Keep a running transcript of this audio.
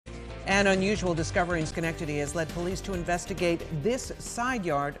An unusual discovery in Schenectady has led police to investigate this side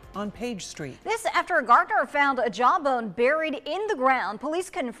yard on Page Street. This after a gardener found a jawbone buried in the ground. Police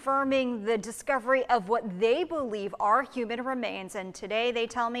confirming the discovery of what they believe are human remains. And today they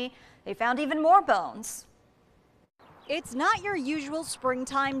tell me they found even more bones. It's not your usual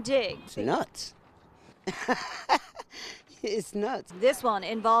springtime dig. It's nuts. It's nuts. This one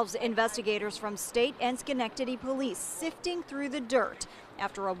involves investigators from state and Schenectady police sifting through the dirt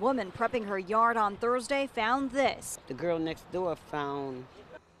after a woman prepping her yard on Thursday found this. The girl next door found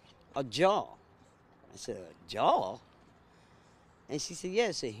a jaw. I said, a jaw? And she said, yeah,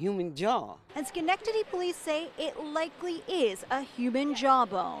 it's a human jaw. And Schenectady police say it likely is a human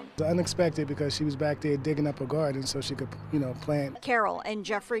jawbone. It's unexpected because she was back there digging up a garden so she could, plant. Carol and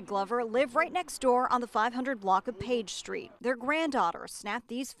Jeffrey Glover live right next door on the 500 block of Page Street. Their granddaughter snapped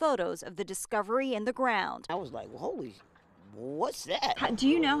these photos of the discovery in the ground. I was like, well, holy, what's that? Do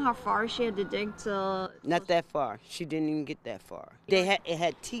you know how far she had to dig to? Not that far. She didn't even get that far. It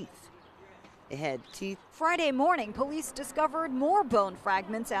had teeth. It had teeth. Friday morning, police discovered more bone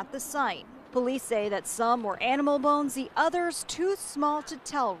fragments at the site. Police say that some were animal bones, the others too small to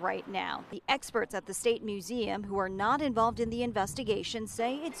tell right now. The experts at the State Museum, who are not involved in the investigation,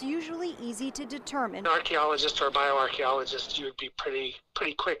 say it's usually easy to determine. An archaeologist or a bioarchaeologist, you would be pretty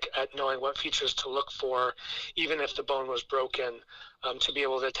quick at knowing what features to look for, even if the bone was broken, to be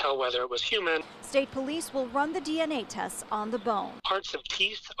able to tell whether it was human. State police will run the DNA tests on the bone. Parts of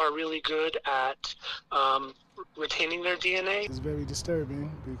teeth are really good at retaining their DNA. It's very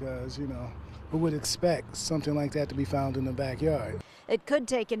disturbing because, who would expect something like that to be found in the backyard? It could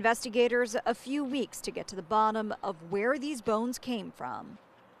take investigators a few weeks to get to the bottom of where these bones came from.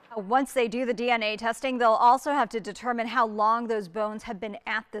 Once they do the DNA testing, they'll also have to determine how long those bones have been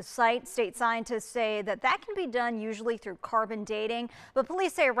at the site. State scientists say that can be done usually through carbon dating, but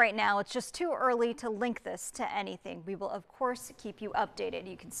police say right now it's just too early to link this to anything. We will, of course, keep you updated.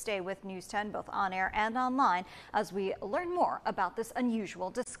 You can stay with News 10 both on air and online as we learn more about this unusual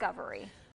discovery.